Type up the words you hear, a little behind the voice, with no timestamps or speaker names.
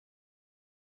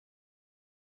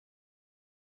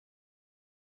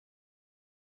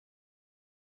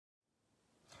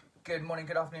Good morning,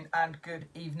 good afternoon, and good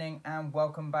evening, and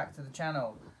welcome back to the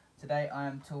channel. Today I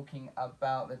am talking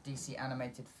about the DC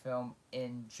animated film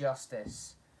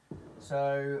Injustice.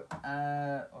 So,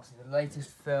 obviously the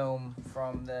latest film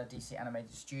from the DC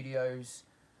animated studios,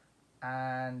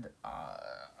 and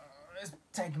it's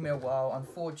taken me a while,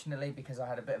 unfortunately, because I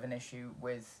had a bit of an issue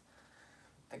with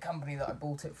the company that I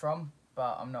bought it from,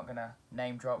 but I'm not going to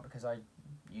name drop because I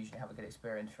usually have a good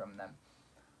experience from them.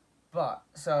 But,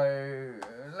 so,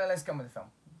 let's go on with the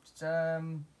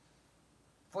film.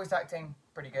 Voice acting,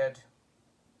 pretty good.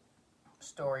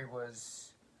 Story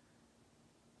was,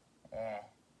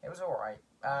 it was alright.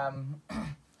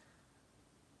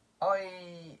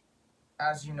 I,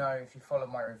 as you know, if you follow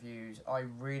my reviews, I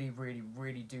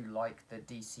really do like the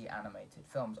DC animated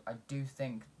films. I do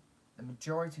think the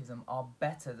majority of them are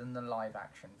better than the live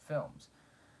action films.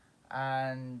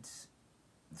 And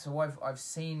so I've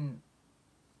seen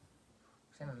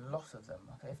a lot of them,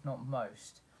 if not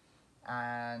most.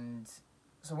 And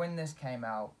so when this came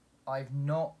out, I've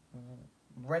not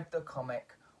read the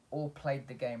comic or played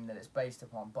the game that it's based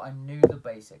upon, but I knew the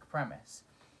basic premise.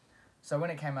 So when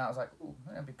it came out, I was like, "Ooh,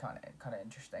 that'd be kind of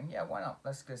interesting. Yeah, why not?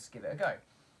 Let's just give it a go."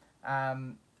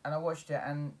 And I watched it,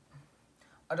 and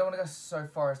I don't want to go so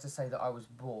far as to say that I was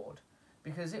bored,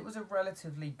 because it was a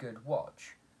relatively good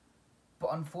watch.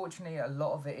 But unfortunately, a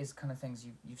lot of it is kind of things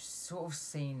you've sort of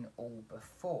seen all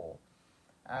before.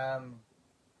 Um,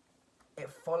 it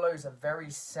follows a very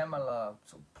similar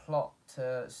sort of plot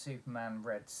to Superman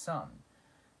Red Sun.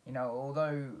 You know,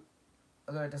 although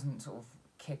it doesn't sort of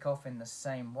kick off in the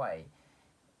same way,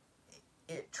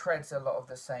 it treads a lot of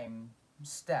the same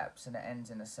steps and it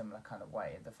ends in a similar kind of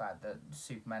way. The fact that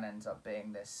Superman ends up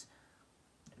being this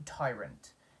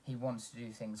tyrant. He wants to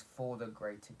do things for the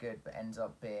greater good, but ends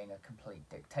up being a complete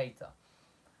dictator.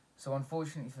 So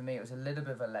unfortunately for me, it was a little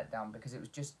bit of a letdown because it was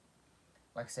just,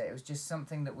 like I said, it was just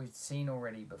something that we'd seen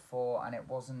already before, and it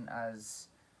wasn't as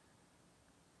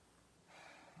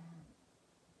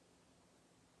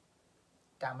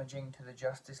damaging to the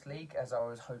Justice League as I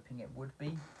was hoping it would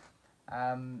be.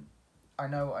 I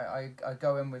know I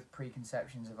go in with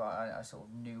preconceptions of I sort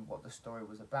of knew what the story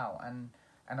was about, and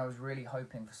I was really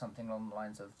hoping for something along the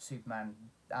lines of Superman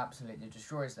absolutely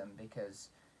destroys them because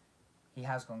he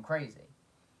has gone crazy.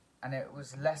 And it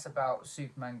was less about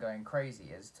Superman going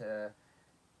crazy as to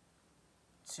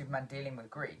Superman dealing with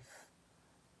grief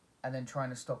and then trying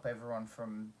to stop everyone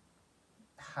from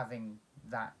having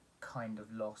that kind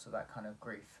of loss or that kind of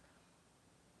grief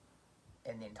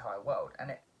in the entire world.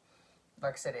 And it,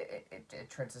 like I said, it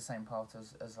treads the same path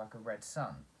as like a Red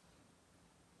Sun.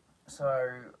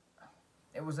 So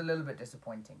it was a little bit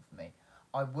disappointing for me.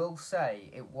 I will say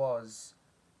it was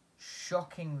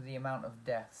shocking the amount of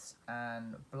deaths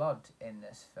and blood in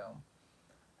this film,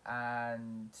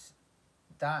 and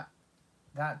that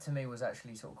to me was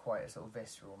actually sort of quite a sort of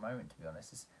visceral moment, to be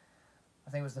honest. I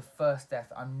think it was the first death.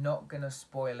 I'm not going to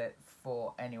spoil it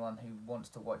for anyone who wants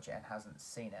to watch it and hasn't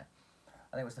seen it.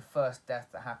 I think it was the first death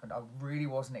that happened. I really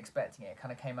wasn't expecting it. It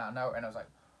kind of came out of nowhere, and I was like,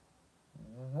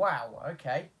 "Wow,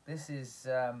 okay, this is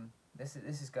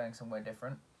going somewhere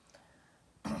different."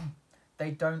 They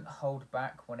don't hold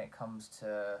back when it comes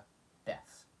to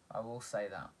deaths. I will say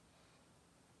that.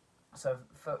 So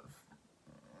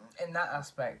in that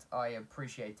aspect, I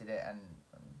appreciated it and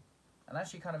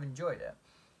actually kind of enjoyed it.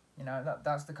 You know,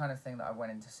 that's the kind of thing that I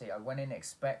went in to see. I went in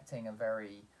expecting a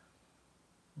very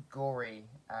gory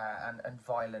and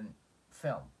violent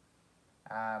film.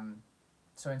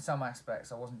 So in some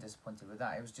aspects, I wasn't disappointed with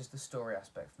that. It was just the story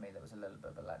aspect for me that was a little bit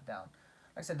of a letdown.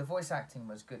 Like I said, the voice acting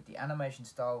was good. The animation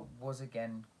style was,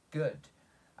 again, good.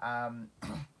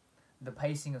 The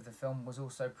pacing of the film was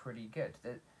also pretty good.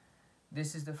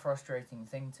 This is the frustrating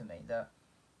thing to me, that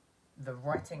the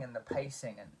writing and the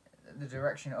pacing and the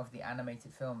direction of the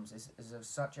animated films is of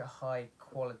such a high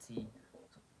quality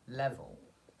level,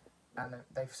 and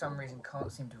they for some reason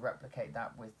can't seem to replicate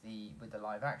that with the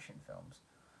live action films.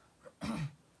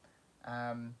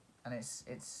 And it's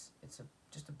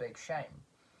just a big shame.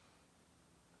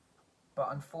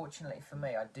 But unfortunately for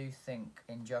me, I do think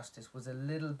Injustice was a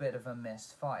little bit of a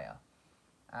misfire,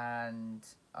 and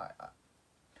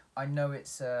I know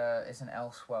it's an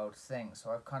Elseworld thing,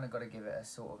 so I've kind of got to give it a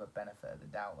sort of a benefit of the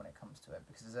doubt when it comes to it,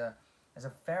 because there's a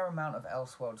fair amount of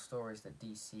Elseworld stories that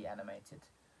DC animated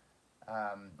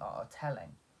are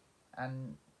telling,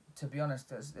 and to be honest,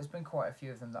 there's been quite a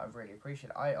few of them that I've really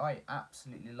appreciated. I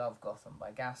absolutely love Gotham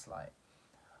by Gaslight.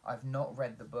 I've not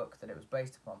read the book that it was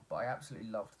based upon, but I absolutely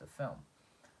loved the film.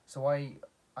 So I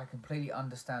completely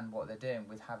understand what they're doing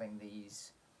with having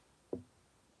these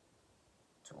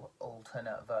sort of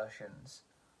alternate versions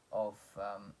of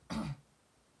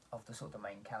of the sort of the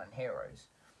main canon heroes.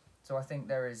 So I think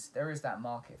there is that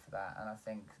market for that, and I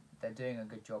think they're doing a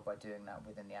good job by doing that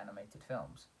within the animated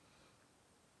films.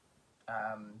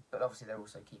 But obviously they're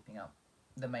also keeping up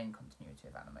the main continuity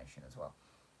of animation as well.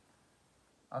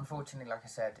 Unfortunately, like I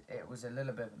said, it was a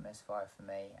little bit of a misfire for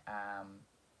me,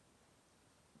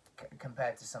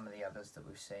 compared to some of the others that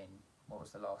we've seen. What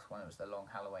was the last one? It was The Long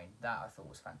Halloween. That I thought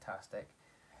was fantastic.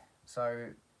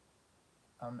 So,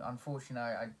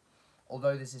 unfortunately,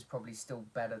 although this is probably still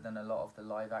better than a lot of the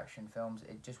live action films,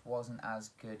 it just wasn't as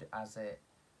good as it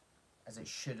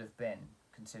should have been,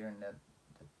 considering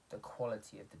the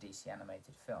quality of the DC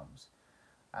animated films.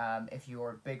 If you're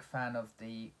a big fan of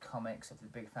the comics, if you're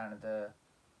a big fan of the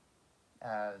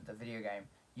video game,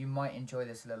 you might enjoy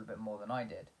this a little bit more than I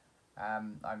did.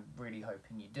 I'm really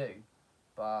hoping you do.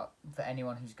 But for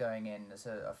anyone who's going in as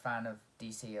a fan of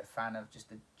DC, a fan of just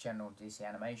the general DC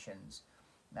animations,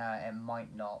 it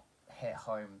might not hit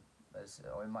home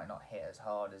or it might not hit as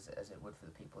hard as it would for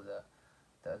the people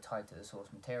that are tied to the source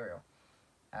material.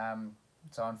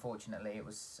 So unfortunately, it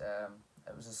was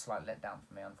a slight letdown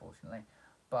for me, unfortunately.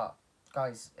 But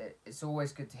guys, it's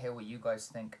always good to hear what you guys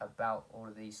think about all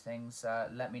of these things.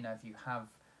 Let me know if you have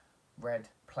read,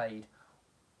 played,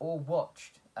 or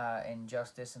watched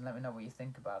Injustice, and let me know what you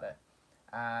think about it.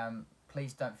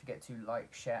 Please don't forget to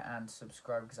like, share, and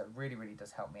subscribe, because that really, really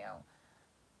does help me out.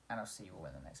 And I'll see you all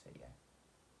in the next video.